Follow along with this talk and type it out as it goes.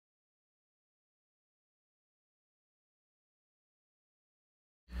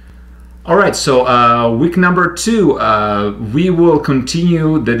All right, so week number 2, we will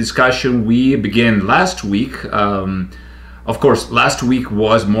continue the discussion we began last week. Of course, last week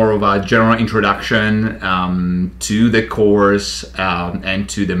was more of a general introduction to the course and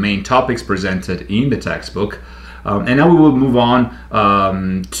to the main topics presented in the textbook. And now we will move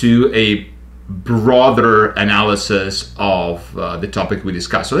on to a broader analysis of the topic we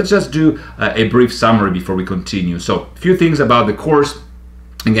discussed. So let's just do a brief summary before we continue. So a few things about the course.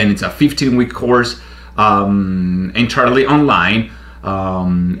 Again, it's a 15-week course, entirely online,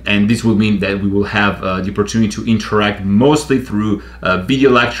 and this will mean that we will have the opportunity to interact mostly through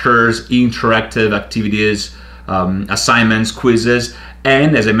video lectures, interactive activities, assignments, quizzes,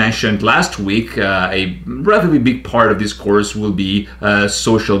 and as I mentioned last week, a relatively big part of this course will be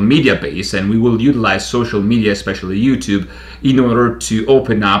social media based, and we will utilize social media, especially YouTube, in order to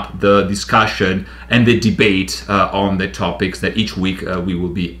open up the discussion and the debate on the topics that each week we will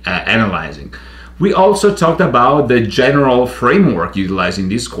be analyzing. We also talked about the general framework utilizing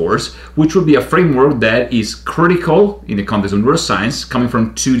this course, which will be a framework that is critical in the context of neuroscience, coming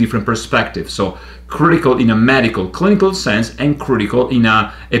from 2 different perspectives. So critical in a medical, clinical sense, and critical in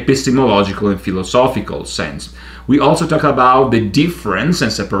a epistemological and philosophical sense. We also talk about the difference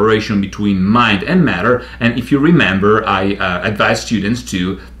and separation between mind and matter, and if you remember, I advise students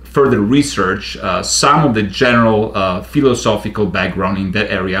to further research some of the general philosophical background in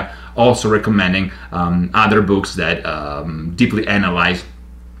that area, also recommending other books that deeply analyze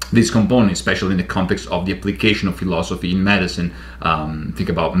this component, especially in the context of the application of philosophy in medicine. Think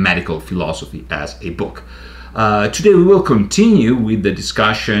about medical philosophy as a book. Today we will continue with the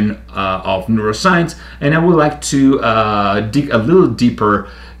discussion of neuroscience, and I would like to dig a little deeper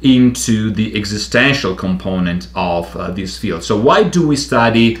into the existential component of this field. So why do we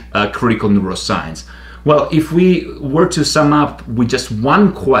study critical neuroscience? Well, if we were to sum up with just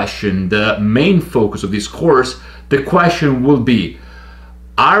one question, the main focus of this course, the question will be,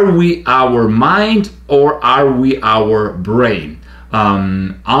 are we our mind or are we our brain?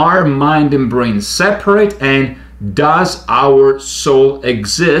 Are mind and brain separate, and does our soul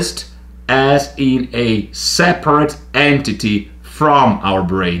exist as in a separate entity from our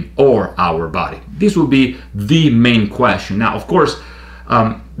brain or our body? This will be the main question. Now, of course,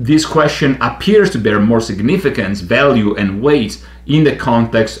 this question appears to bear more significance, value, and weight in the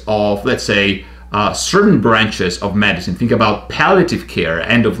context of, let's say, certain branches of medicine. Think about palliative care,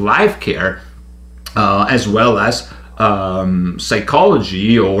 end-of-life care, as well as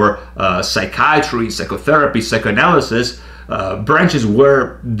psychology or psychiatry, psychotherapy, psychoanalysis, branches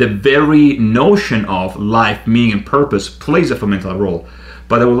where the very notion of life, meaning, and purpose plays a fundamental role.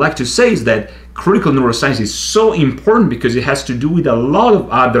 But I would like to say is that critical neuroscience is so important because it has to do with a lot of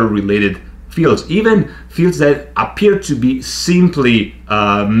other related fields, even fields that appear to be simply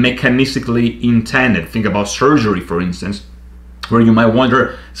mechanistically intended. Think about surgery, for instance, where you might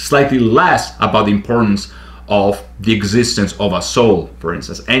wonder slightly less about the importance of the existence of a soul, for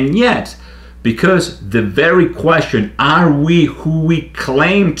instance. And yet, because the very question, are we who we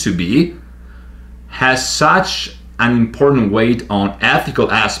claim to be, has such an important weight on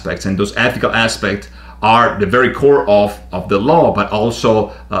ethical aspects, and those ethical aspects are the very core of the law, but also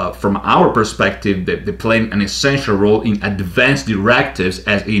from our perspective, they play an essential role in advanced directives,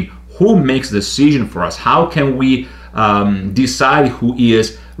 as in who makes the decision for us, how can we decide who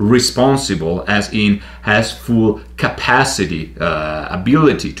is responsible, as in has full capacity,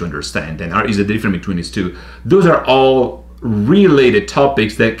 ability to understand, and is the difference between these two. Those are all related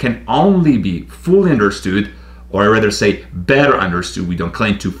topics that can only be fully understood, or I rather say better understood. We don't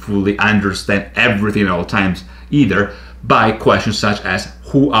claim to fully understand everything at all times either, by questions such as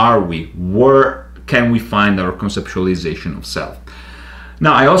who are we, where can we find our conceptualization of self.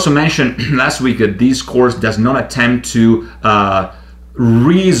 Now, I also mentioned last week that this course does not attempt to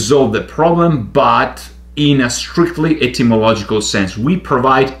resolve the problem, but in a strictly etymological sense. We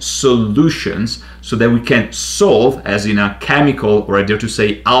provide solutions so that we can solve, as in a chemical, or I dare to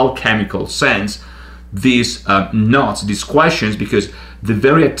say alchemical sense, these knots, these questions, because the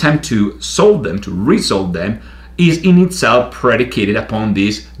very attempt to solve them, to resolve them, is in itself predicated upon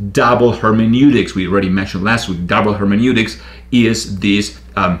this double hermeneutics we already mentioned last week. Double hermeneutics is this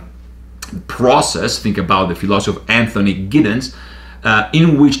process, think about the philosophy of Anthony Giddens,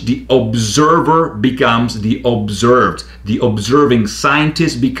 in which the observer becomes the observed. The observing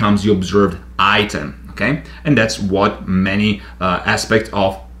scientist becomes the observed item, okay? And that's what many aspects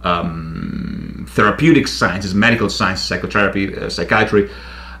of therapeutic sciences, medical science, psychotherapy, psychiatry,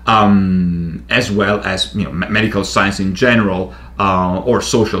 as well as medical science in general, or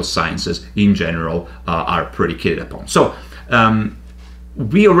social sciences in general, are predicated upon. So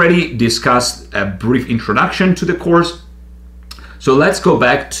we already discussed a brief introduction to the course. So let's go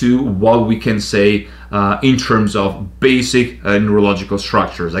back to what we can say in terms of basic neurological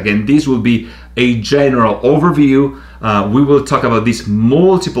structures. Again, this will be a general overview. We will talk about this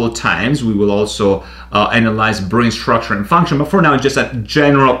multiple times. We will also analyze brain structure and function, but for now, just a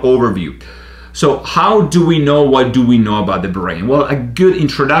general overview. So how do we know, what do we know about the brain? Well, a good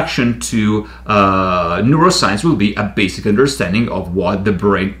introduction to neuroscience will be a basic understanding of what the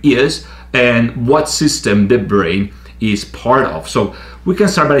brain is and what system the brain is part of. So we can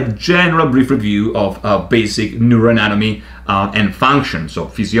start by a general brief review of basic neuroanatomy and function, so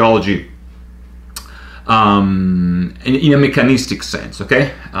physiology in a mechanistic sense,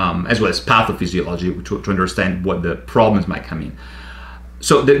 okay? As well as pathophysiology to understand what the problems might come in.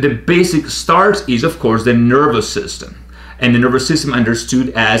 So the basic start is, of course, the nervous system. And the nervous system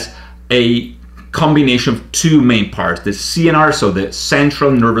understood as a combination of two main parts, the CNR, so the central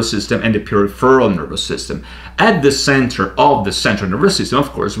nervous system, and the peripheral nervous system. At the center of the central nervous system, of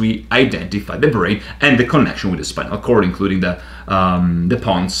course, we identify the brain and the connection with the spinal cord, including the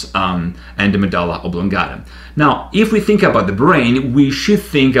pons and the medulla oblongata. Now, if we think about the brain, we should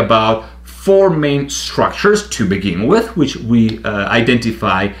think about four main structures to begin with, which we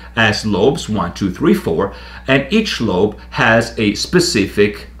identify as lobes, 1, 2, 3, 4, and each lobe has a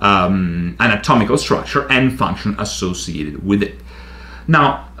specific anatomical structure and function associated with it.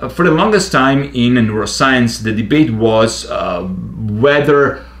 Now, for the longest time in neuroscience, the debate was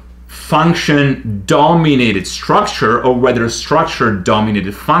whether function dominated structure or whether structure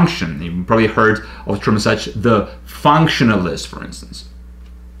dominated function. You've probably heard of terms such the functionalist, for instance.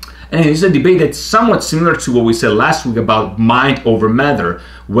 And it's a debate that's somewhat similar to what we said last week about mind over matter,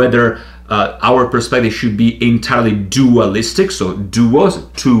 whether our perspective should be entirely dualistic, so duos,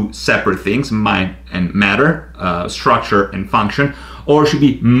 two separate things, mind and matter, structure and function, or should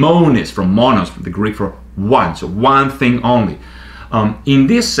be monis, from monos, from the Greek for one, so one thing only. In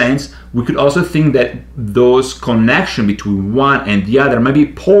this sense, we could also think that those connection between one and the other might be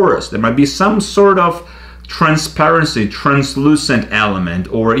porous. There might be some sort of transparency, translucent element,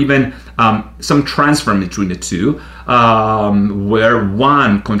 or even some transfer between the two, where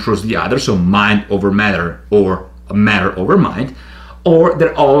one controls the other, so mind over matter or matter over mind. Or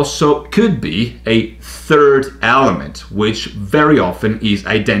there also could be a third element, which very often is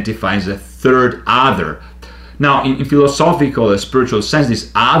identified as a third other. Now, in philosophical and spiritual sense, this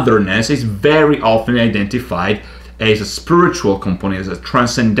otherness is very often identified as a spiritual component, as a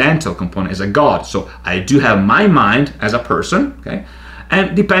transcendental component, as a God. So I do have my mind as a person, okay?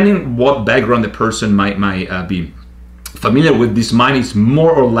 And depending what background the person might be familiar with, this mind is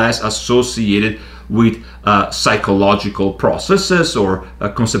more or less associated with psychological processes or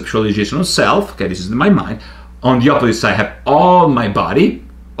conceptualization of self. Okay, this is my mind. On the opposite side, I have all my body,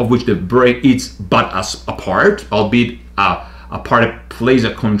 of which the brain is but as a part, albeit a part that plays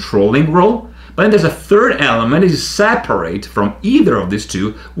a controlling role. But then there's a third element that is separate from either of these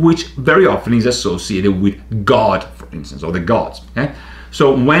two, which very often is associated with God, for instance, or the gods. Okay?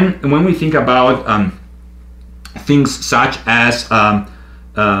 So when we think about things such as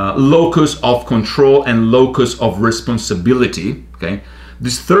locus of control and locus of responsibility, okay,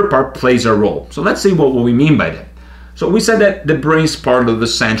 this third part plays a role. So let's see what we mean by that. So we said that the brain is part of the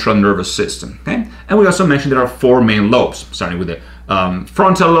central nervous system, okay? And we also mentioned there are four main lobes, starting with the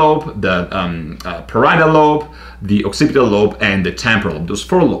frontal lobe, the parietal lobe, the occipital lobe, and the temporal lobe, those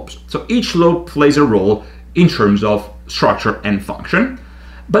four lobes. So each lobe plays a role in terms of structure and function,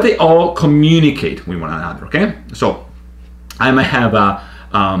 but they all communicate with one another, okay? So I might have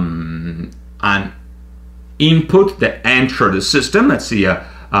an input that enters the system. Let's see,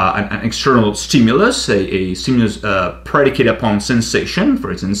 an external stimulus, a stimulus predicated upon sensation,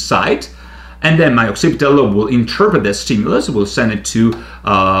 for instance, sight. And then my occipital lobe will interpret that stimulus, will send it to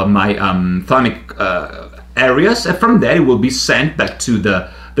my thalamic areas, and from there it will be sent back to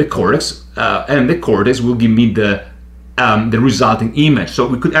the cortex, and the cortex will give me the resulting image. So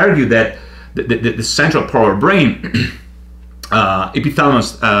we could argue that the central part of our brain,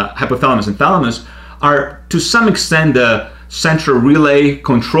 epithalamus, hypothalamus, and thalamus, are to some extent the central relay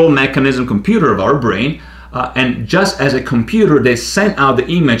control mechanism computer of our brain. And just as a computer, they send out the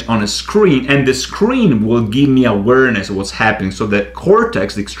image on a screen, and the screen will give me awareness of what's happening. So the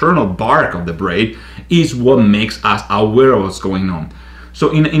cortex, the external bark of the brain, is what makes us aware of what's going on.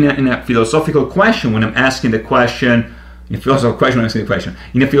 So in a philosophical question, when I'm asking the question, in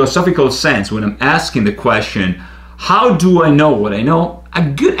a philosophical sense, when I'm asking the question, how do I know what I know? A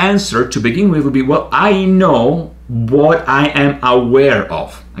good answer to begin with would be, well, I know what I am aware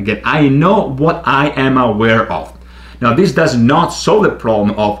of. Again, I know what I am aware of. Now, this does not solve the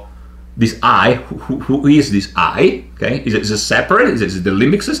problem of this I. Who is this I? Okay, is it separate? Is it the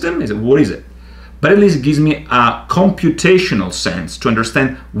limbic system? What is it? But at least it gives me a computational sense to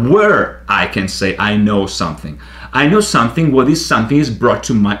understand where I can say I know something. I know something, what this something is brought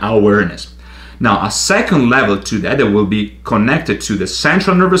to my awareness. Now, a second level to that will be connected to the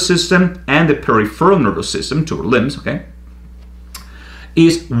central nervous system and the peripheral nervous system, to our limbs, okay,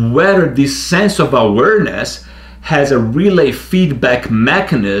 is whether this sense of awareness has a relay feedback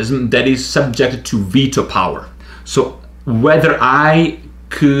mechanism that is subjected to veto power. So whether I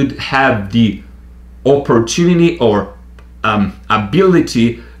could have the opportunity or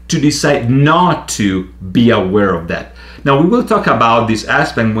ability to decide not to be aware of that. Now, we will talk about this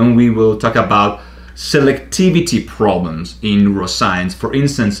aspect when we will talk about selectivity problems in neuroscience. For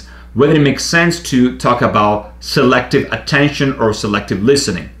instance, whether it makes sense to talk about selective attention or selective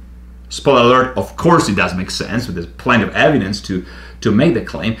listening. Spoiler alert, of course it does make sense, but there's plenty of evidence to make the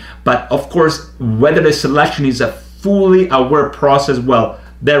claim. But of course, whether the selection is a fully aware process, well,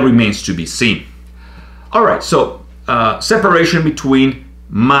 that remains to be seen. All right, so separation between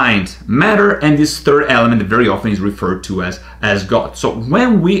mind, matter, and this third element that very often is referred to as God. So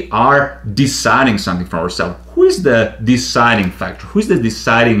when we are deciding something for ourselves, who is the deciding factor? Who is the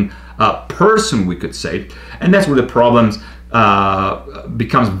deciding person, we could say? And that's where the problems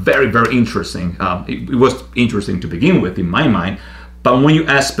becomes very, very interesting. It was interesting to begin with in my mind, but when you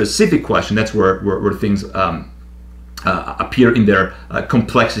ask specific questions, that's where things appear in their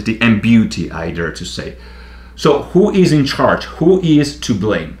complexity and beauty, I dare to say. So who is in charge? Who is to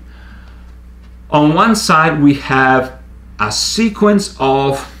blame? On one side, we have a sequence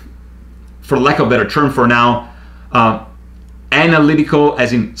of, for lack of a better term for now, analytical,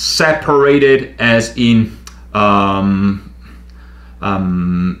 as in separated, as in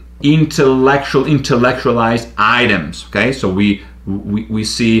intellectualized items. Okay, so we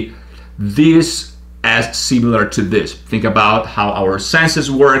see this as similar to this. Think about how our senses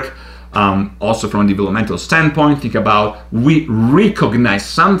work. Also from a developmental standpoint, think about we recognize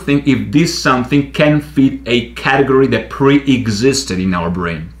something if this something can fit a category that pre-existed in our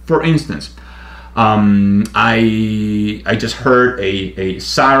brain. For instance, I just heard a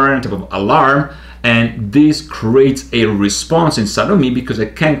siren, type of alarm, and this creates a response inside of me because I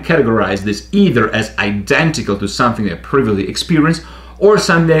can categorize this either as identical to something I previously experienced or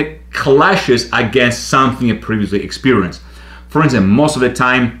something that clashes against something I previously experienced. For instance, most of the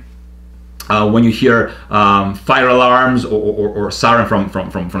time, when you hear fire alarms or siren from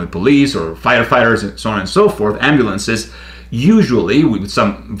the police or firefighters and so on and so forth, ambulances, usually with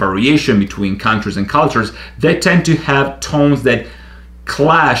some variation between countries and cultures, they tend to have tones that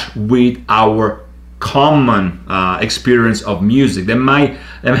clash with our common experience of music. They might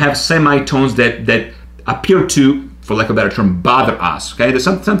have semitones that appear to, for lack of a better term, bother us. Okay, there's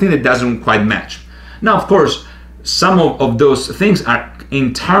something that doesn't quite match. Now, of course, some of those things are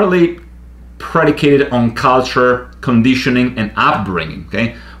entirely predicated on culture, conditioning, and upbringing,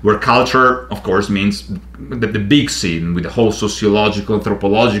 okay? Where culture, of course, means the big C with the whole sociological,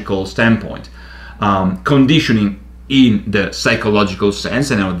 anthropological standpoint. Conditioning in the psychological sense,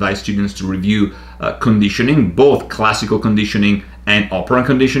 and I would advise students to review conditioning, both classical conditioning and operant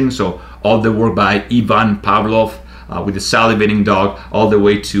conditioning, so all the work by Ivan Pavlov with the salivating dog, all the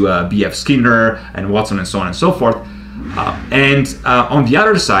way to B.F. Skinner and Watson and so on and so forth. On the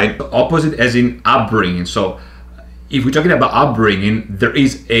other side, the opposite as in upbringing. So if we're talking about upbringing, there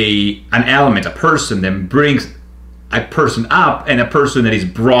is an element, a person that brings a person up and a person that is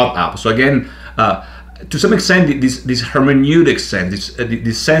brought up. So again, to some extent, this hermeneutic sense,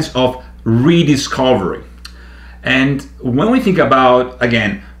 this sense of rediscovery. And when we think about,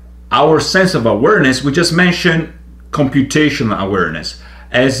 again, our sense of awareness, we just mentioned computational awareness,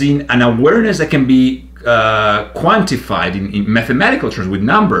 as in an awareness that can be quantified in mathematical terms with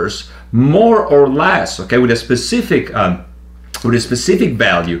numbers, more or less, okay, with a specific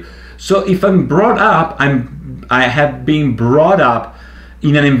value. So if I'm brought up, I have been brought up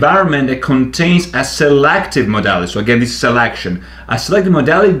in an environment that contains a selective modality. So again, this selection, a selective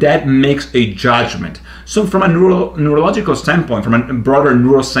modality that makes a judgment. So from a neurological standpoint, from a broader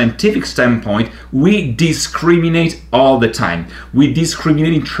neuroscientific standpoint, we discriminate all the time. We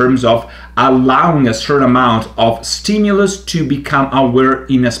discriminate in terms of allowing a certain amount of stimulus to become aware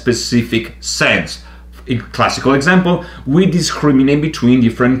in a specific sense. In classical example, we discriminate between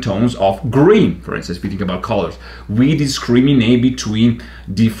different tones of green, for instance, if we think about colors. We discriminate between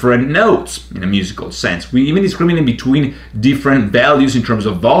different notes in a musical sense. We even discriminate between different values in terms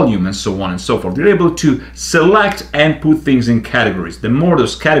of volume and so on and so forth. We're able to select and put things in categories. The more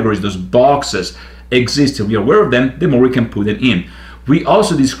those categories, those boxes exist, we are aware of them, the more we can put them in. We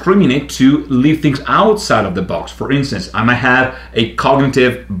also discriminate to leave things outside of the box. For instance, I might have a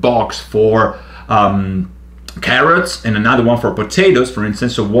cognitive box for carrots and another one for potatoes, for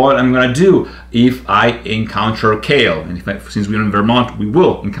instance. So what I'm going to do if I encounter kale, and since we're in Vermont, we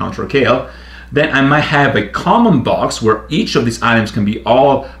will encounter kale, then I might have a common box where each of these items can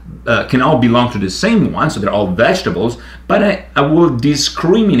all belong to the same one, so they're all vegetables, but I will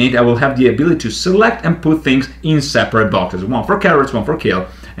discriminate. I will have the ability to select and put things in separate boxes, one for carrots, one for kale,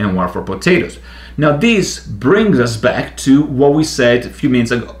 and one for potatoes. Now this brings us back to what we said a few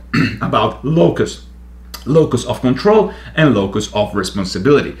minutes ago about locus of control and locus of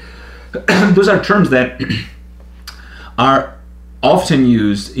responsibility. Those are terms that are often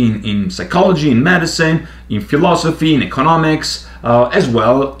used in psychology, in medicine, in philosophy, in economics, as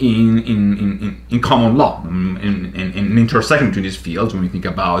well in common law, in intersection between these fields when we think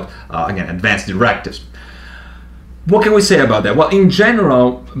about, again, advanced directives. What can we say about that? Well, in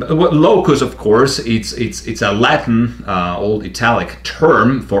general, locus, of course, it's a Latin, old Italic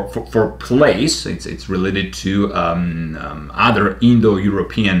term for place. It's related to other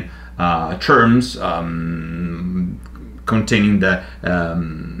Indo-European terms containing the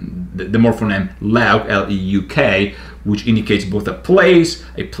morphoname leuk, L-E-U-K, which indicates both a place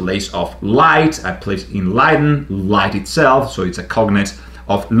of light, a place in Latin, light itself, so it's a cognate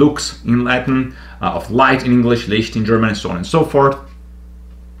of lux in Latin, of light in English, Licht in German, and so on and so forth.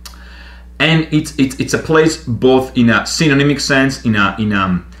 And it's a place both in a synonymic sense, in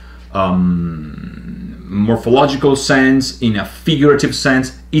a morphological sense, in a figurative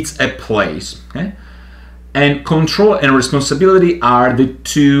sense. It's a place, okay? And control and responsibility are the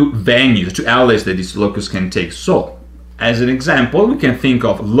two venues, two outlets that this locus can take. So, as an example, we can think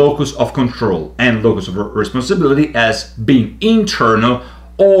of locus of control and locus of responsibility as being internal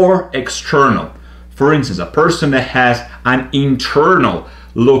or external. For instance, a person that has an internal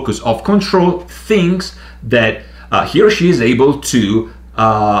locus of control thinks that he or she is able to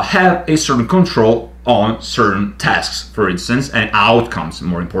have a certain control on certain tasks, for instance, and outcomes,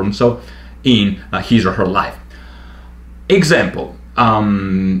 more important so, in his or her life. Example,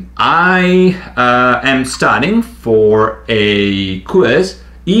 I am studying for a quiz.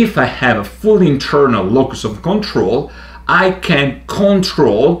 If I have a full internal locus of control, I can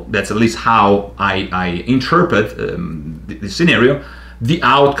control, that's at least how I interpret the scenario, the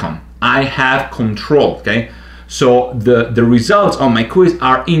outcome. I have control, okay? So the results on my quiz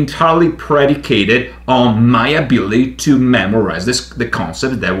are entirely predicated on my ability to memorize the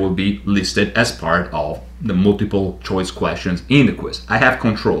concept that will be listed as part of the multiple choice questions in the quiz. I have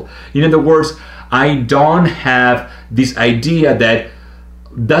control. In other words, I don't have this idea that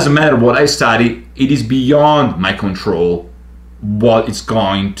doesn't matter what I study, it is beyond my control what is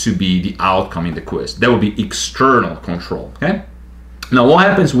going to be the outcome in the quiz. That will be external control, okay? Now what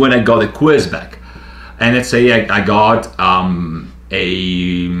happens when I got the quiz back? And let's say I got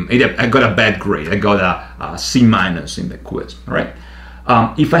a bad grade. I got a C- in the quiz. All right.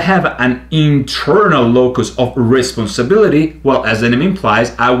 If I have an internal locus of responsibility, well, as the name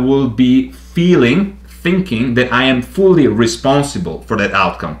implies, I will be thinking that I am fully responsible for that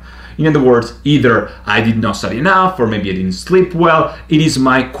outcome. In other words, either I did not study enough, or maybe I didn't sleep well. It is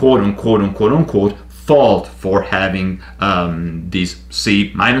my quote unquote fault for having this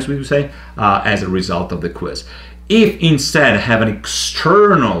C-, we would say, as a result of the quiz. If instead I have an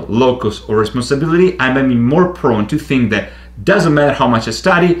external locus or responsibility, I may be more prone to think that doesn't matter how much I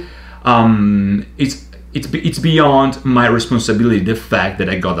study, it's beyond my responsibility, the fact that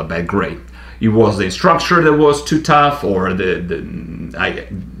I got a bad grade. It was the instructor that was too tough, or the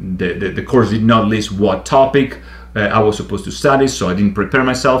course did not list what topic I was supposed to study, so I didn't prepare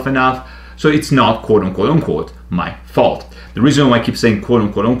myself enough. So it's not quote unquote my fault. The reason why I keep saying quote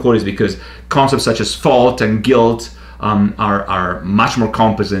unquote is because concepts such as fault and guilt are much more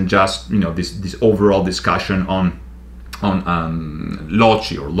complex than just this overall discussion on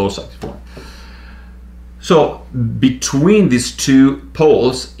loci or loci form. So between these two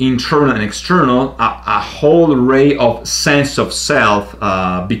poles, internal and external, a whole array of sense of self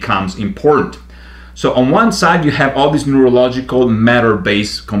becomes important. So on one side, you have all these neurological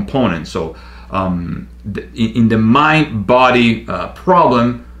matter-based components. So in the mind-body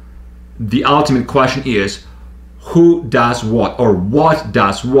problem, the ultimate question is who does what, or what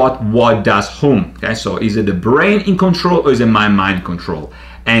does what does whom. Okay, so is it the brain in control, or is it my mind in control?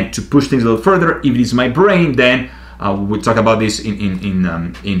 And to push things a little further, if it is my brain, then we talk about this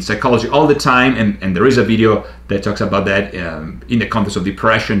in psychology all the time, and there is a video that talks about that in the context of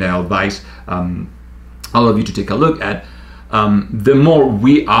depression that I'll advise all of you to take a look at. the more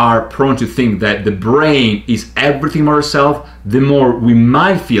we are prone to think that the brain is everything about ourselves, the more we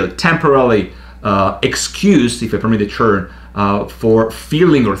might feel temporarily excused, if I permit the term, for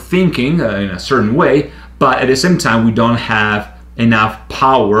feeling or thinking in a certain way, but at the same time we don't have enough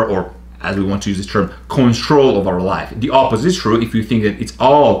power, or as we want to use this term, control of our life. The opposite is true if you think that it's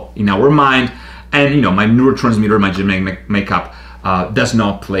all in our mind, and my neurotransmitter, my genetic makeup does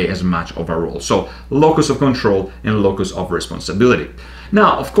not play as much of a role. So locus of control and locus of responsibility.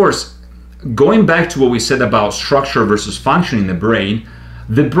 Now, of course, going back to what we said about structure versus function in the brain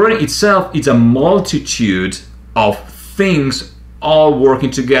itself is a multitude of things all working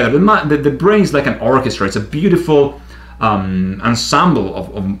together. The brain is like an orchestra. It's a beautiful ensemble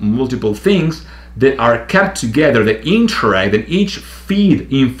of multiple things that are kept together, that interact, and each feed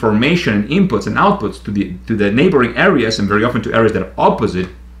information and inputs and outputs to the neighboring areas, and very often to areas that are opposite,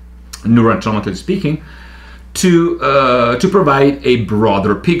 neuroanatomically speaking, to provide a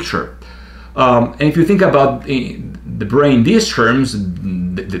broader picture. And if you think about the brain in these terms,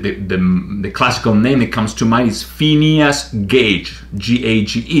 the classical name that comes to mind is Phineas Gage,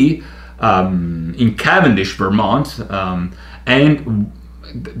 G-A-G-E, in Cavendish, Vermont, and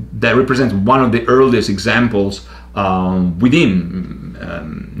that represents one of the earliest examples within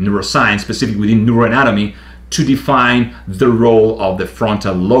neuroscience, specifically within neuroanatomy, to define the role of the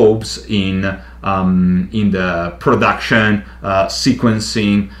frontal lobes in the production,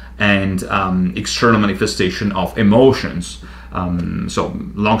 sequencing, and external manifestation of emotions. So,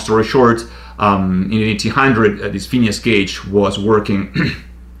 long story short, in 1800, this Phineas Gage was working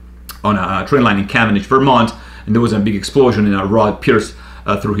on a train line in Cavendish, Vermont, and there was a big explosion and a rod pierced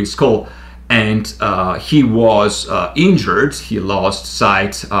through his skull, and he was injured. He lost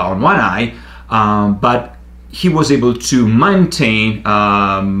sight on one eye, but he was able to maintain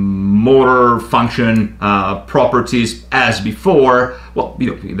motor function properties as before. Well,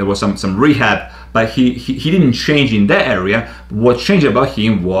 there was some rehab, but he didn't change in that area. What changed about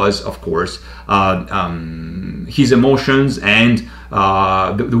him was, of course, his emotions and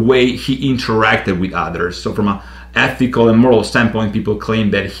the way he interacted with others. So from a ethical and moral standpoint, people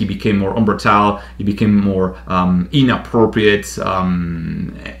claim that he became more unbrittle, he became more inappropriate,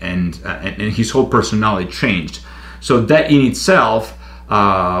 and his whole personality changed. So that in itself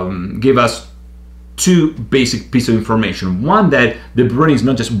gave us two basic pieces of information. One, that the brain is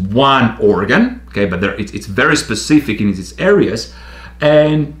not just one organ, okay, but it's very specific in its areas.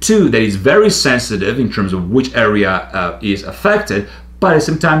 And two, that it's very sensitive in terms of which area is affected, but at the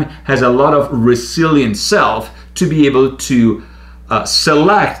same time has a lot of resilient self to be able to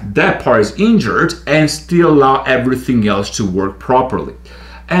select that part is injured and still allow everything else to work properly.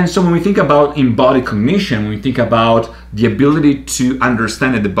 And so when we think about embodied cognition, when we think about the ability to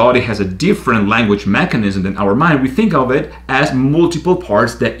understand that the body has a different language mechanism than our mind, we think of it as multiple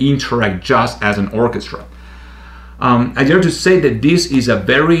parts that interact just as an orchestra. I dare to say that this is a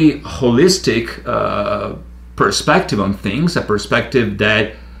very holistic perspective on things, a perspective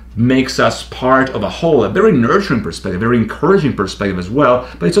that makes us part of a whole, a very nurturing perspective, a very encouraging perspective as well,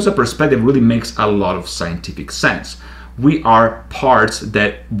 but it's also a perspective that really makes a lot of scientific sense. We are parts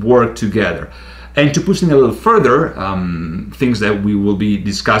that work together. And to push things a little further, things that we will be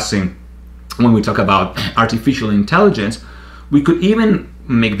discussing when we talk about artificial intelligence, we could even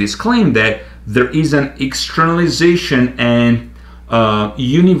make this claim that there is an externalization and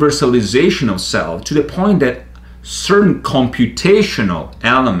universalization of self to the point that certain computational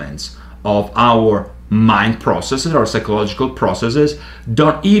elements of our mind processes, our psychological processes,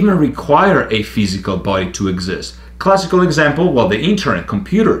 don't even require a physical body to exist. Classical example, well, the internet,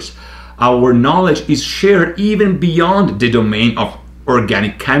 computers. Our knowledge is shared even beyond the domain of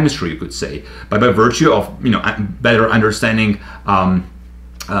organic chemistry, you could say, by virtue of better understanding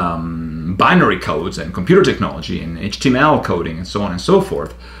binary codes and computer technology and HTML coding and so on and so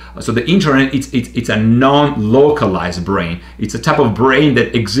forth. So the internet, it's a non-localized brain. It's a type of brain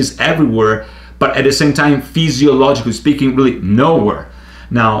that exists everywhere, but at the same time, physiologically speaking, really nowhere.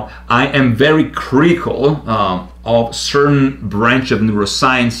 Now, I am very critical of certain branch of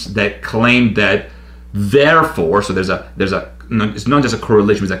neuroscience that claim that therefore, so it's not just a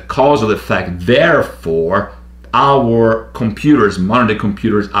correlation, it's a causal effect. Therefore, our computers, modern day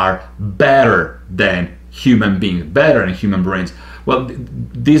computers, are better than human beings, better than human brains. Well,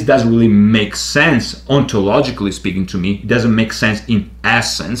 this doesn't really make sense ontologically speaking to me. It doesn't make sense in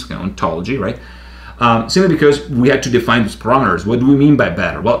essence, ontology, right? Simply because we had to define these parameters. What do we mean by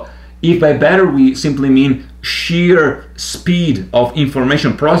better? Well, if by better we simply mean sheer speed of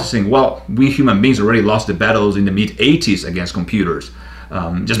information processing, well, we human beings already lost the battles in the mid-80s against computers.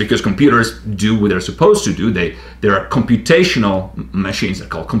 just because computers do what they're supposed to do. They are computational machines. They're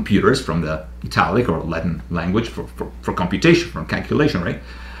called computers from the Italic or Latin language for computation, for calculation, right?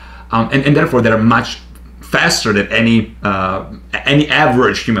 And therefore they're much faster than any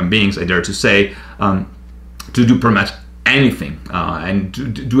average human beings, I dare to say, to do pretty much anything, and to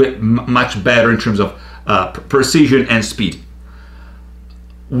do it much better in terms of precision and speed.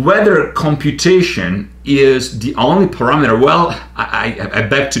 Whether computation is the only parameter, well, I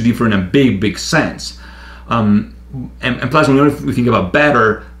beg to differ in a big sense. And plus, when we think about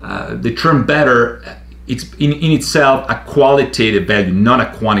better, the term better, it's in itself a qualitative value, not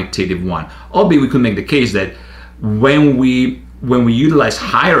a quantitative one. Albeit we could make the case that when we utilize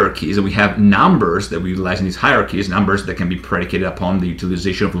hierarchies, and we have numbers that we utilize in these hierarchies, numbers that can be predicated upon the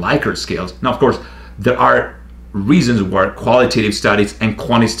utilization of Likert scales. Now, of course, there are reasons where qualitative studies and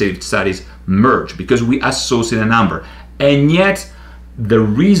quantitative studies merge, because we associate a number. And yet, the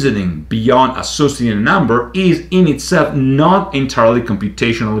reasoning beyond associating a number is in itself not entirely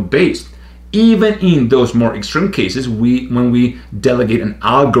computationally based. Even in those more extreme cases, when we delegate an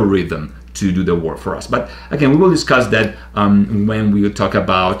algorithm to do the work for us. But again, we will discuss that when we talk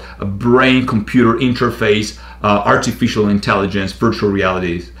about a brain-computer interface, artificial intelligence, virtual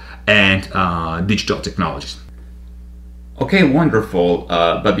realities, and digital technologies. Okay, wonderful.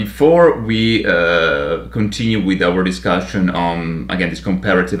 But before we continue with our discussion on, again, this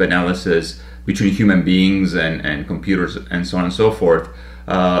comparative analysis between human beings and computers and so on and so forth,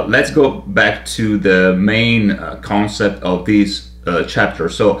 let's go back to the main concept of this chapter.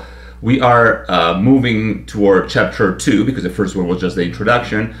 So we are moving toward chapter 2, because the first one was just the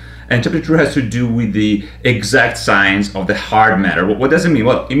introduction. And chapter 2 has to do with the exact science of the hard matter. What does it mean?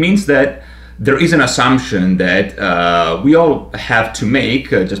 Well, it means that there is an assumption that we all have to make,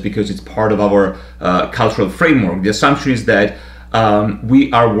 just because it's part of our cultural framework. The assumption is that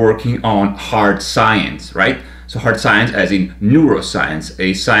we are working on hard science, right? So hard science as in neuroscience,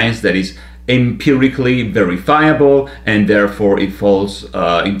 a science that is empirically verifiable, and therefore it falls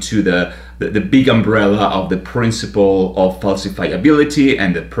into the big umbrella of the principle of falsifiability.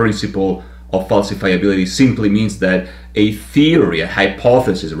 And the principle of falsifiability simply means that a theory, a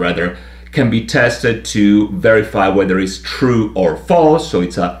hypothesis rather, can be tested to verify whether it's true or false. So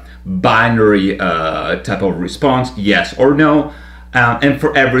it's a binary type of response, yes or no. And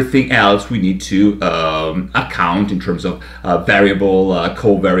for everything else, we need to account in terms of variable,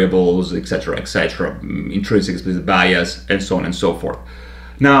 covariables, etc., intrinsic explicit bias, and so on and so forth.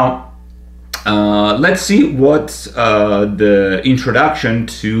 Now, let's see what the introduction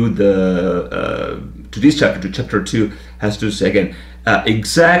to this chapter, to chapter 2, has to say. Again,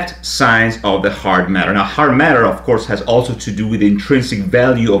 exact science of the hard matter. Now, hard matter, of course, has also to do with the intrinsic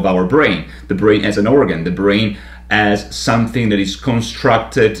value of our brain. The brain as an organ, the brain as something that is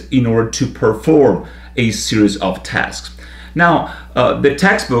constructed in order to perform a series of tasks. Now, the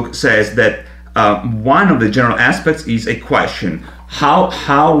textbook says that one of the general aspects is a question: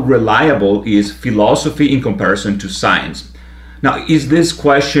 how reliable is philosophy in comparison to science? Now, is this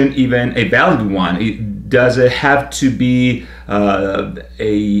question even a valid one? Does it have to be a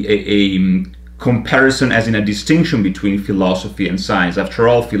comparison as in a distinction between philosophy and science? After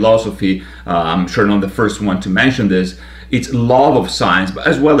all, philosophy, I'm sure not the first one to mention this, it's love of science, but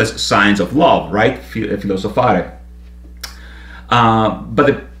as well as science of love, right? Philosophare. But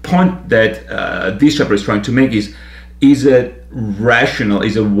the point that this chapter is trying to make is it rational,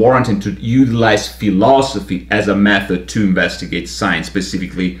 is it warranted to utilize philosophy as a method to investigate science,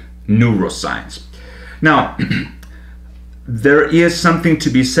 specifically neuroscience? Now, there is something to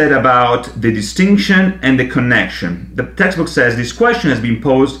be said about the distinction and the connection. The textbook says this question has been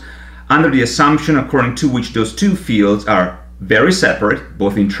posed under the assumption according to which those two fields are very separate,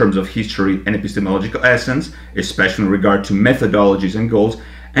 both in terms of history and epistemological essence, especially in regard to methodologies and goals,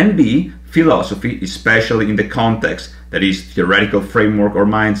 and B, philosophy, especially in the context, that is, theoretical framework or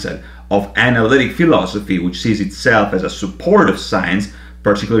mindset, of analytic philosophy, which sees itself as a support of science,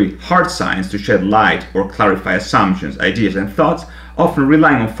 particularly hard science, to shed light or clarify assumptions, ideas, and thoughts, often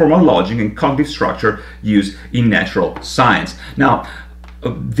relying on formal logic and cognitive structure used in natural science. Now,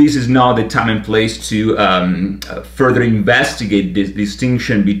 this is not the time and place to further investigate this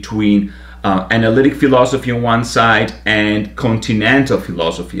distinction between analytic philosophy on one side and continental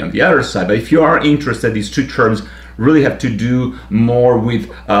philosophy on the other side. But if you are interested, these two terms really have to do more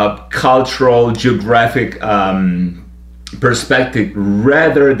with cultural, geographic perspective,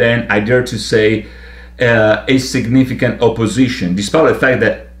 rather than, I dare to say, a significant opposition, despite the fact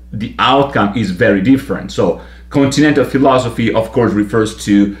that the outcome is very different. So continental philosophy, of course, refers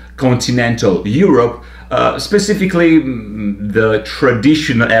to continental Europe, specifically the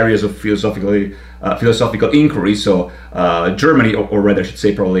traditional areas of philosophical inquiry, so Germany, or rather I should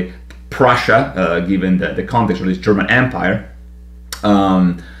say probably Prussia, given the context of this German Empire,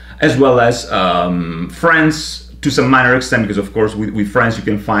 as well as France to some minor extent, because of course with France you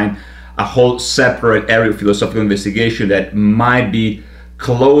can find a whole separate area of philosophical investigation that might be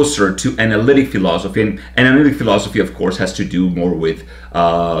closer to analytic philosophy, and analytic philosophy of course has to do more with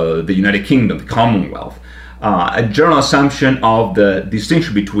the United Kingdom, the Commonwealth. A general assumption of the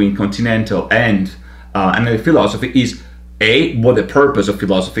distinction between continental and analytic philosophy is what the purpose of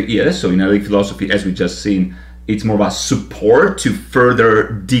philosophy is. So in analytic philosophy, as we just seen, it's more about support to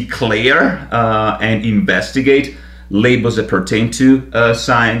further declare and investigate labels that pertain to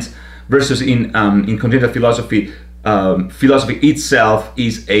science, versus in continental philosophy, philosophy itself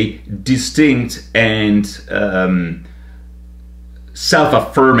is a distinct and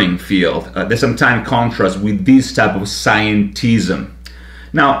self-affirming field that sometimes contrasts with this type of scientism.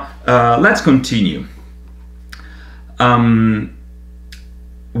 Now, let's continue.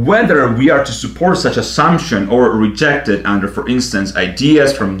 Whether we are to support such assumption or reject it under, for instance,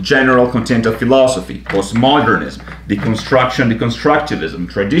 ideas from general continental philosophy, postmodernism, deconstruction, deconstructivism,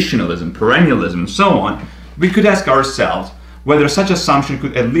 traditionalism, perennialism, and so on, we could ask ourselves whether such assumption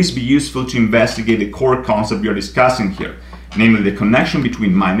could at least be useful to investigate the core concept we are discussing here, namely the connection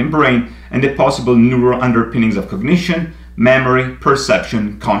between mind and brain and the possible neural underpinnings of cognition, memory,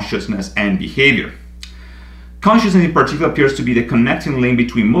 perception, consciousness, and behavior. Consciousness in particular appears to be the connecting link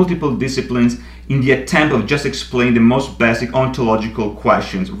between multiple disciplines in the attempt of just explaining the most basic ontological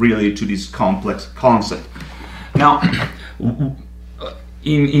questions related to this complex concept. Now,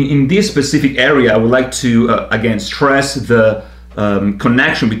 in this specific area, I would like to again stress the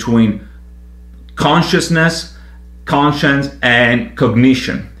connection between consciousness, conscience, and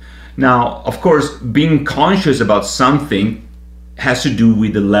cognition. Now, of course, being conscious about something has to do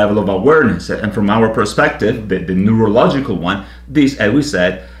with the level of awareness, and from our perspective, the neurological one, this, as we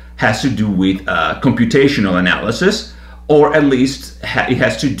said, has to do with computational analysis, or at least it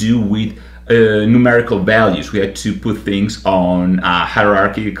has to do with numerical values. We had to put things on a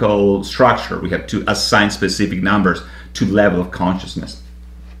hierarchical structure. We have to assign specific numbers to the level of consciousness.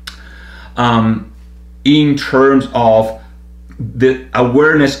 In terms of the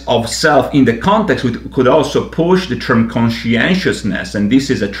awareness of self in the context, we could also push the term conscientiousness, and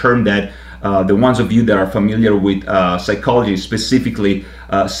this is a term that the ones of you that are familiar with psychology, specifically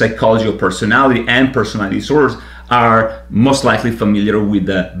psychology of personality and personality disorders, are most likely familiar with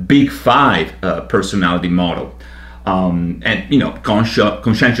the Big Five personality model. And you know,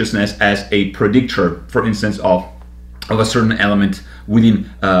 conscientiousness as a predictor, for instance, of a certain element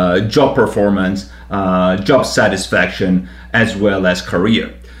within job performance, job satisfaction, as well as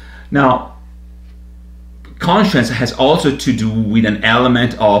career. Now, conscience has also to do with an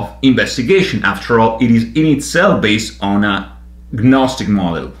element of investigation. After all, it is in itself based on a Gnostic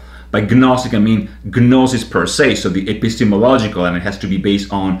model. By Gnostic, I mean gnosis per se, so the epistemological element has to be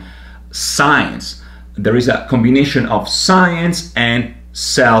based on science. There is a combination of science and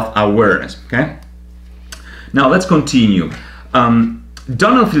self-awareness, okay? Now, let's continue.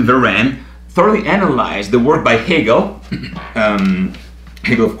 Donald Verene thoroughly analyzed the work by Hegel.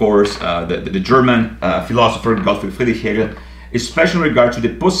 Hegel, of course, the German philosopher Gottfried Friedrich Hegel, especially in regard to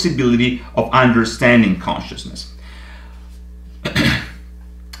the possibility of understanding consciousness.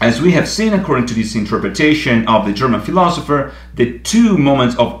 As we have seen, according to this interpretation of the German philosopher, the two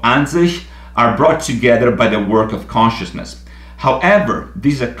moments of Ansicht are brought together by the work of consciousness. However,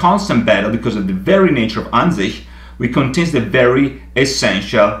 this is a constant battle because of the very nature of Ansicht, which contains the very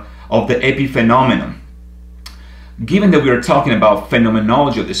essential of the epiphenomenon. Given that we are talking about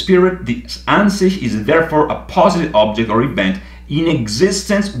phenomenology of the spirit, the Ansicht is therefore a positive object or event in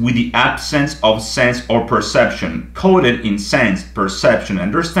existence with the absence of sense or perception, coded in sense, perception, and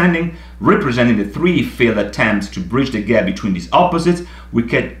understanding, representing the three failed attempts to bridge the gap between these opposites, which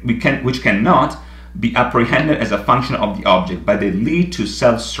cannot be apprehended as a function of the object, but they lead to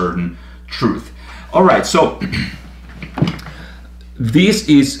self-certain truth. All right, so this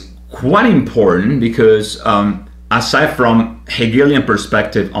is quite important because aside from Hegelian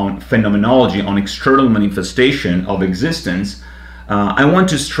perspective on phenomenology, on external manifestation of existence, I want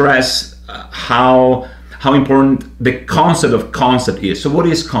to stress how important the concept of concept is. So what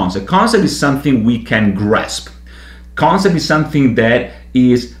is concept? Concept is something we can grasp. Concept is something that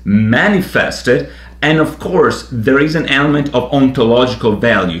is manifested, and of course there is an element of ontological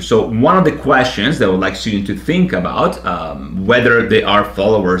value. So one of the questions that I would like students to think about, whether they are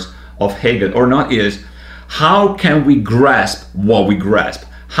followers of Hegel or not, is how can we grasp what we grasp?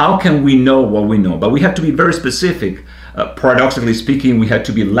 How can we know what we know? But we have to be very specific. Paradoxically speaking, we have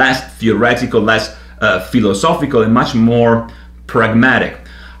to be less theoretical, less philosophical, and much more pragmatic.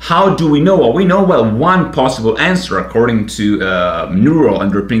 How do we know what we know? Well, one possible answer, according to neural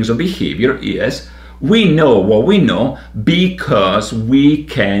underpinnings of behavior, is we know what we know because we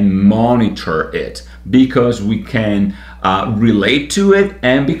can monitor it, because we can relate to it,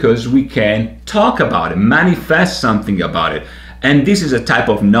 and because we can talk about it, manifest something about it. And this is a type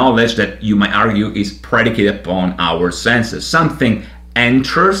of knowledge that you might argue is predicated upon our senses. Something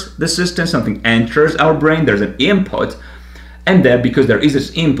enters the system, something enters our brain, there's an input, and then because there is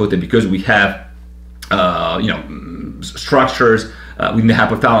this input, and because we have structures within the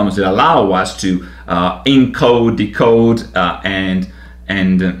hypothalamus that allow us to encode, decode, and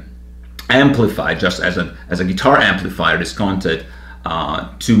amplify, just as a guitar amplifier is content,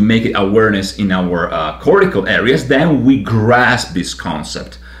 to make it awareness in our cortical areas, then we grasp this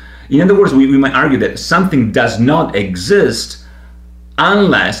concept. In other words, we might argue that something does not exist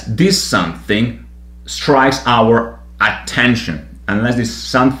unless this something strikes our attention, unless this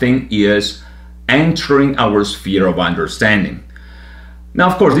something is entering our sphere of understanding. Now,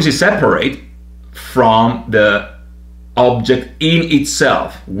 of course, this is separate from the object in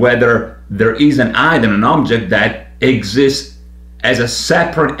itself, whether there is an item, an object that exists as a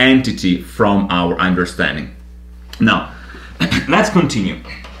separate entity from our understanding. Now, let's continue.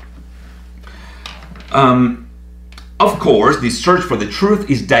 Of course, this search for the truth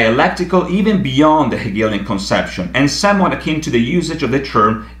is dialectical even beyond the Hegelian conception, and somewhat akin to the usage of the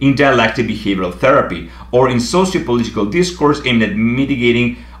term in dialectic behavioral therapy, or in sociopolitical discourse aimed at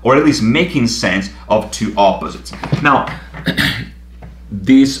mitigating, or at least making sense of two opposites. Now,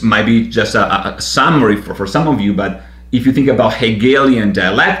 this might be just a summary for some of you, but if you think about Hegelian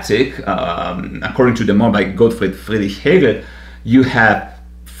dialectic, according to the model by Gottfried Friedrich Hegel, you have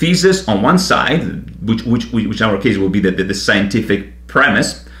thesis on one side, which in our case will be the scientific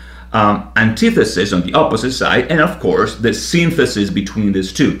premise, antithesis on the opposite side, and of course the synthesis between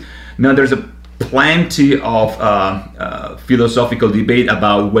these two. Now, there's plenty of philosophical debate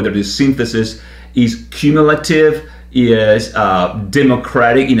about whether this synthesis is cumulative, is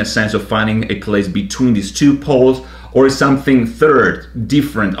democratic in a sense of finding a place between these two poles, or is something third,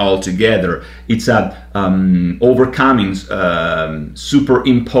 different altogether. It's overcoming,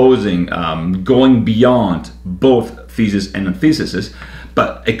 superimposing, going beyond both thesis and antithesis.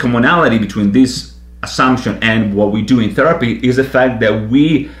 But a commonality between this assumption and what we do in therapy is the fact that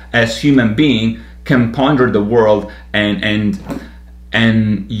we as human beings can ponder the world and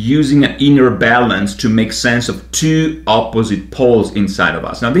using an inner balance to make sense of two opposite poles inside of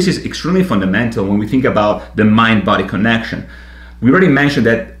us. Now, this is extremely fundamental when we think about the mind-body connection. We already mentioned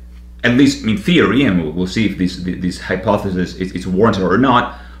that, at least in theory, and we'll see if this hypothesis is warranted or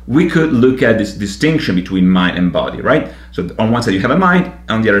not, we could look at this distinction between mind and body, right? So on one side you have a mind,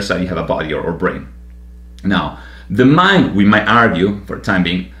 on the other side you have a body or brain. Now, the mind, we might argue, for the time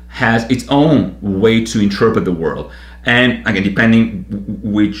being, has its own way to interpret the world. And again, depending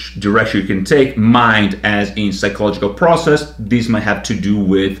which direction you can take, mind as in psychological process, this might have to do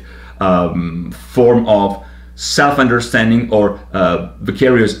with form of self-understanding or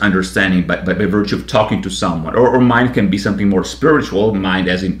vicarious understanding by virtue of talking to someone. Or mind can be something more spiritual, mind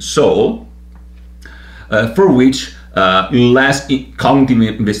as in soul, for which less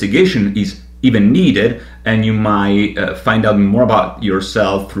cognitive investigation is even needed, and you might find out more about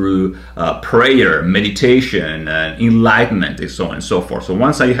yourself through prayer, meditation, enlightenment, and so on and so forth. So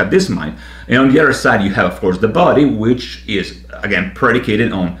one side you have this mind, and on the other side you have, of course, the body, which is, again,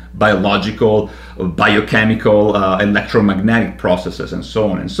 predicated on biological, biochemical, electromagnetic processes, and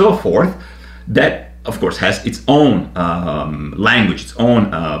so on and so forth, that, of course, has its own language, its own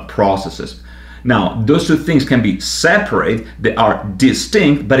processes. Now, those two things can be separate, they are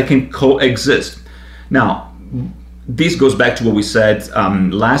distinct, but it can coexist. Now, this goes back to what we said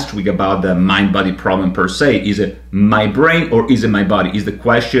last week about the mind-body problem per se. Is it my brain or is it my body? Is the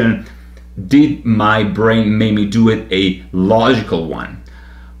question, did my brain make me do it a logical one?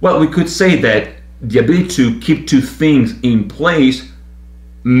 Well, we could say that the ability to keep two things in place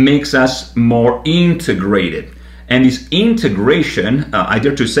makes us more integrated. And this integration, I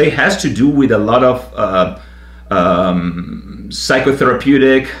dare to say, has to do with a lot of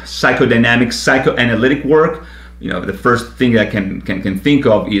psychotherapeutic, psychodynamic, psychoanalytic work. You know, the first thing I can think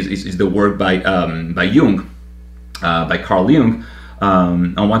of is the work by Jung, by Carl Jung,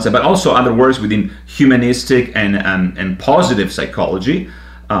 on one side, but also other works within humanistic and positive psychology,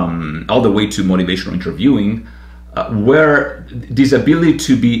 all the way to motivational interviewing, where this ability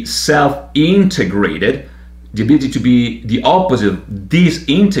to be self-integrated, the ability to be the opposite of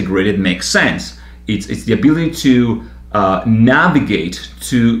disintegrated makes sense. It's the ability to navigate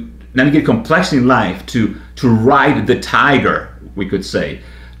complexity in life, to ride the tiger, we could say,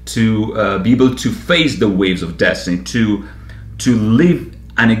 to be able to face the waves of destiny, to live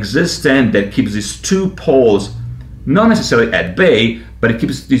an existence that keeps these two poles not necessarily at bay, but it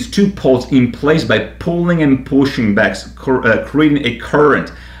keeps these two poles in place by pulling and pushing back, creating a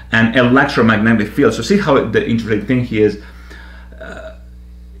current, an electromagnetic field. So see how the interesting thing here is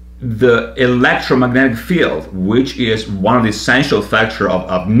the electromagnetic field, which is one of the essential factors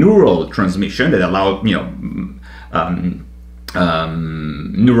of neural transmission that allow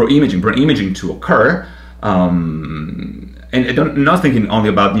neuroimaging, brain imaging to occur. And I'm not thinking only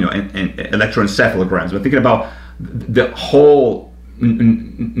about electroencephalograms, but thinking about the whole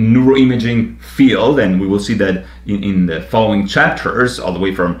neuroimaging field, and we will see that in the following chapters, all the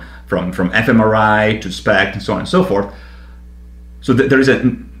way from fMRI to SPECT and so on and so forth. So there is a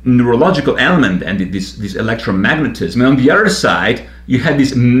neurological element and this electromagnetism, and on the other side you have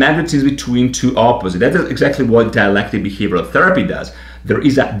this magnetism between two opposites. That is exactly what dialectic behavioral therapy does. There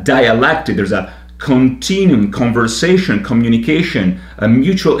is a dialectic, there's a continuum, conversation, communication, a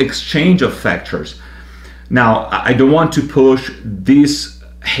mutual exchange of factors. Now, I don't want to push this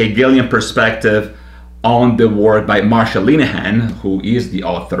Hegelian perspective on the work by Marshall Linehan, who is the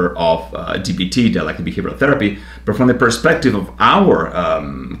author of DBT, Dialectic Behavioral Therapy, but from the perspective of our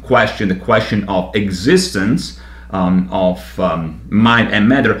question, the question of existence, of mind and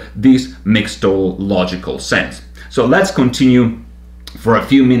matter, this makes total logical sense. So let's continue for a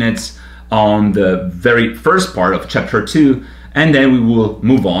few minutes on the very first part of chapter 2, and then we will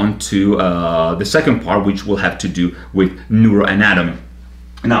move on to the second part, which will have to do with neuroanatomy.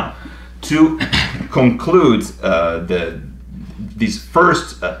 Now, to conclude this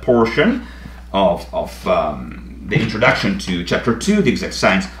first portion of the introduction to chapter 2, the exact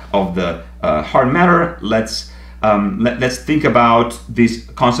science of the hard matter, let's think about this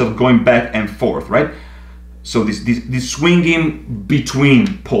concept of going back and forth, right? So this swinging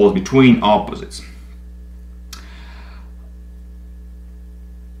between poles, between opposites.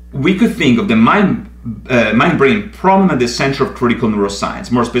 We could think of the mind-brain problem at the center of critical neuroscience.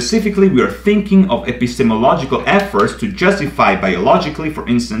 More specifically, we are thinking of epistemological efforts to justify biologically, for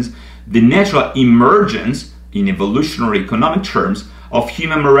instance, the natural emergence, in evolutionary economic terms, of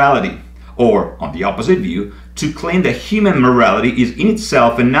human morality. Or, on the opposite view, to claim that human morality is in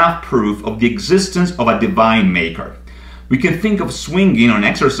itself enough proof of the existence of a divine maker. We can think of swinging on an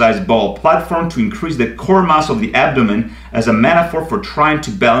exercise ball platform to increase the core mass of the abdomen as a metaphor for trying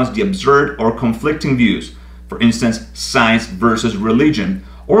to balance the absurd or conflicting views, for instance, science versus religion,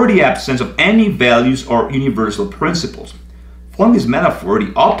 or the absence of any values or universal principles. From this metaphor,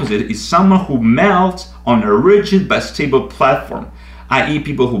 the opposite is someone who melts on a rigid but stable platform, i.e.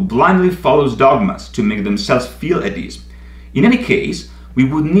 people who blindly follow dogmas to make themselves feel at ease. In any case, we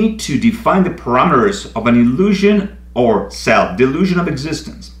would need to define the parameters of an illusion or self-delusion of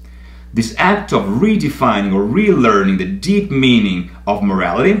existence. This act of redefining or relearning the deep meaning of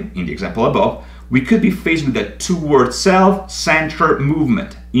morality, in the example above, we could be faced with a toward self-centered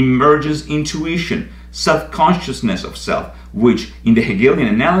movement, emergence intuition, self-consciousness of self, which in the Hegelian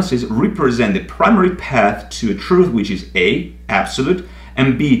analysis represent the primary path to a truth which is A, absolute,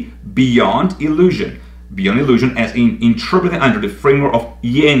 and B, beyond illusion. Beyond illusion as in interpreted under the framework of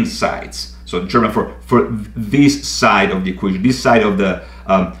Jenseits. So German for this side of the equation, this side of the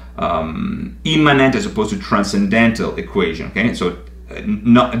immanent as opposed to transcendental equation. Okay, so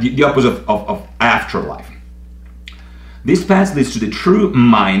not the opposite of afterlife. This path leads to the true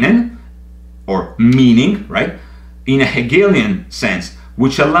meinen, or meaning, right, in a Hegelian sense,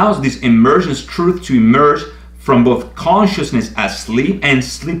 which allows this emergence truth to emerge from both consciousness as sleep and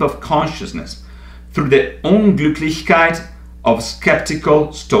sleep of consciousness through the Unglücklichkeit of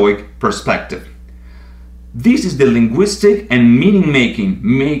skeptical Stoic perspective. This is the linguistic and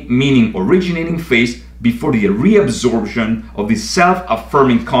meaning originating phase before the reabsorption of the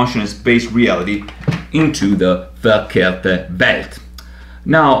self-affirming consciousness-based reality into the verkehrte Welt.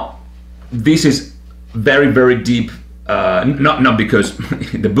 Now, this is very, very deep, not because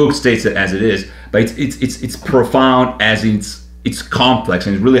the book states it as it is, but it's profound as it's complex,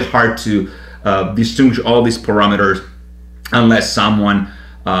 and it's really hard to distinguish all these parameters unless someone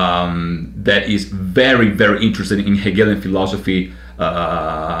that is very, very interested in Hegelian philosophy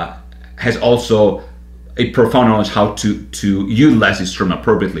has also a profound knowledge how to utilize this term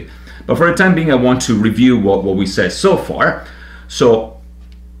appropriately. But for the time being, I want to review what we said so far. So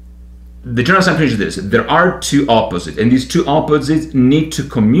the general assumption is this: there are two opposites, and these two opposites need to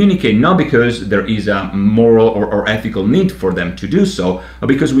communicate, not because there is a moral or ethical need for them to do so, but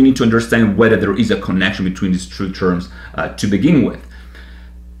because we need to understand whether there is a connection between these two terms to begin with.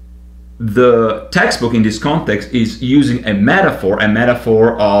 The textbook in this context is using a metaphor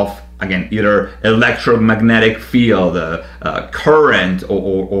of, again, either electromagnetic field, current,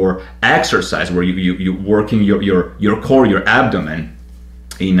 or exercise, where you working your core, your abdomen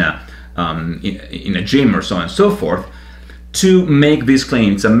in a gym or so on and so forth, to make this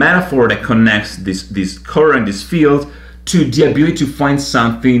claim. It's a metaphor that connects this current, this field, to the ability to find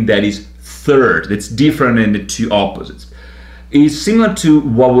something that is third, that's different than the two opposites. It's similar to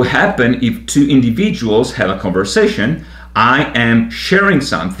what will happen if two individuals have a conversation. I am sharing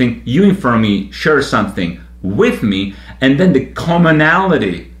something, you in front of me share something with me, and then the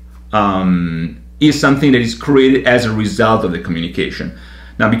commonality is something that is created as a result of the communication.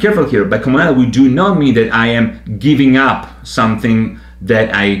 Now be careful here, by commonality we do not mean that I am giving up something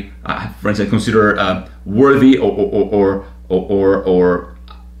that I, for instance, consider worthy or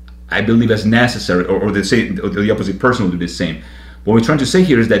I believe as necessary, or the opposite person will do the same. What we're trying to say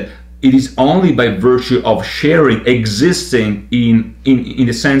here is that it is only by virtue of sharing, existing in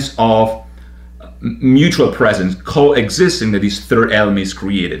the sense of mutual presence, coexisting, that this third element is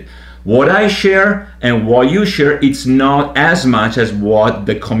created. What I share and what you share, it's not as much as what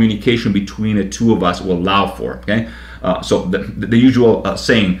the communication between the two of us will allow for. Okay, so the usual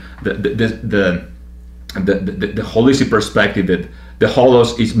saying, the holistic perspective, that the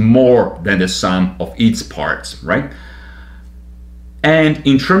holos is more than the sum of its parts, right? And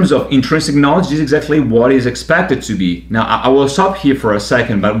in terms of intrinsic knowledge, this is exactly what is expected to be. Now, I will stop here for a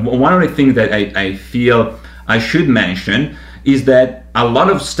second, but one of the things that I feel I should mention is that a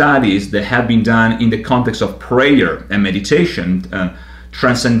lot of studies that have been done in the context of prayer and meditation,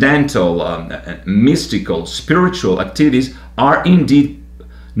 transcendental, mystical, spiritual activities are indeed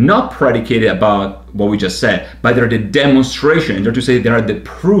not predicated about what we just said, but they're the demonstration, and to say they are the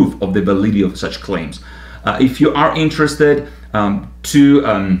proof of the validity of such claims. If you are interested, two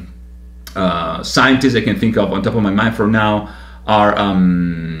scientists I can think of on top of my mind for now are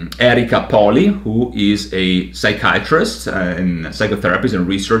Erika Poli, who is a psychiatrist and psychotherapist and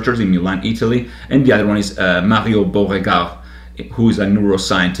researcher in Milan, Italy, and the other one is Mario Beauregard, who is a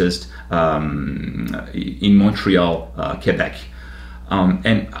neuroscientist in Montreal, Quebec.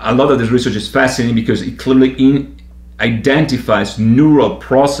 And a lot of this research is fascinating because it clearly identifies neural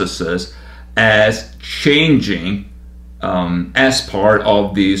processes as changing as part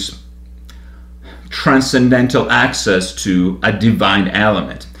of this transcendental access to a divine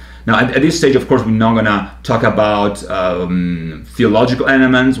element. Now, at this stage, of course, we're not going to talk about theological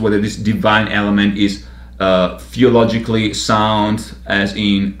elements, whether this divine element is theologically sound, as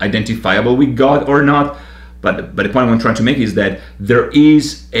in identifiable with God or not. But the point I'm trying to make is that there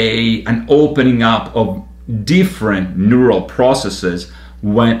is an opening up of different neural processes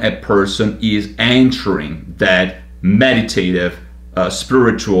when a person is entering that meditative,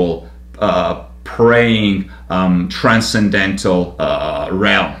 spiritual, praying, transcendental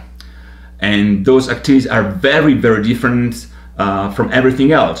realm. And those activities are very, very different from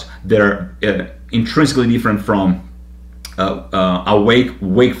everything else. They're intrinsically different from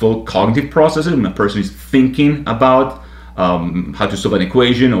wakeful cognitive processes, when a person is thinking about how to solve an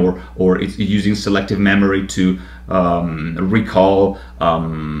equation, or it's using selective memory to recall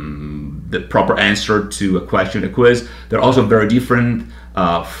the proper answer to a question, a quiz. They're also very different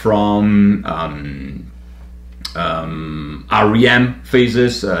from REM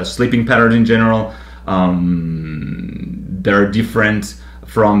phases, sleeping patterns in general. They're different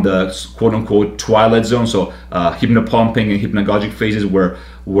from the quote-unquote twilight zone, so hypnopumping and hypnagogic phases where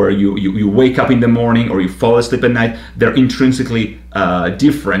you wake up in the morning or you fall asleep at night. They're intrinsically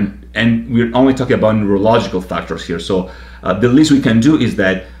different, and we're only talking about neurological factors here. So the least we can do is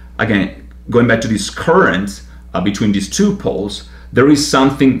that, again, going back to this current between these two poles, there is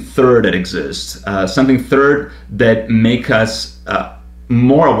something third that exists, something third that makes us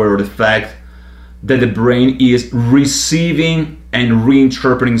more aware of the fact that the brain is receiving and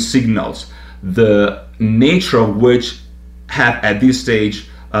reinterpreting signals, the nature of which have at this stage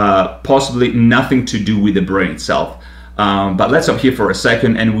possibly nothing to do with the brain itself. But let's stop here for a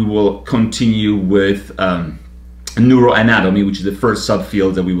second, and we will continue with neuroanatomy, which is the first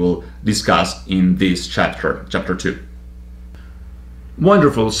subfield that we will discuss in this chapter, chapter 2.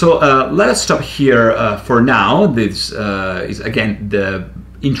 Wonderful. So let us stop here for now. This is again the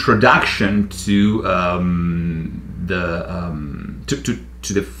introduction to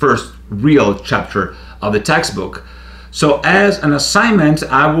the first real chapter of the textbook. So as an assignment,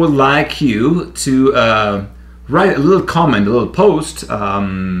 I would like you to write a little comment, a little post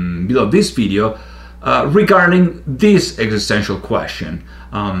below this video regarding this existential question.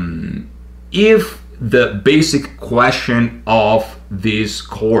 If the basic question of this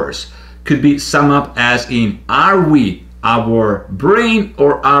course could be summed up as in, are we our brain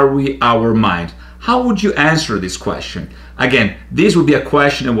or are we our mind? How would you answer this question? Again, this will be a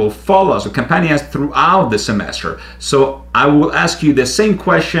question that will follow us, accompany us throughout the semester. So I will ask you the same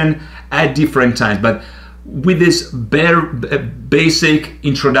question at different times, but with this bare, basic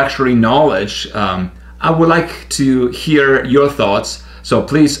introductory knowledge, I would like to hear your thoughts. So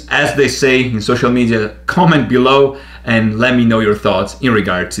please, as they say in social media, comment below and let me know your thoughts in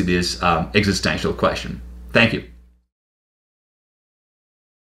regard to this existential question. Thank you.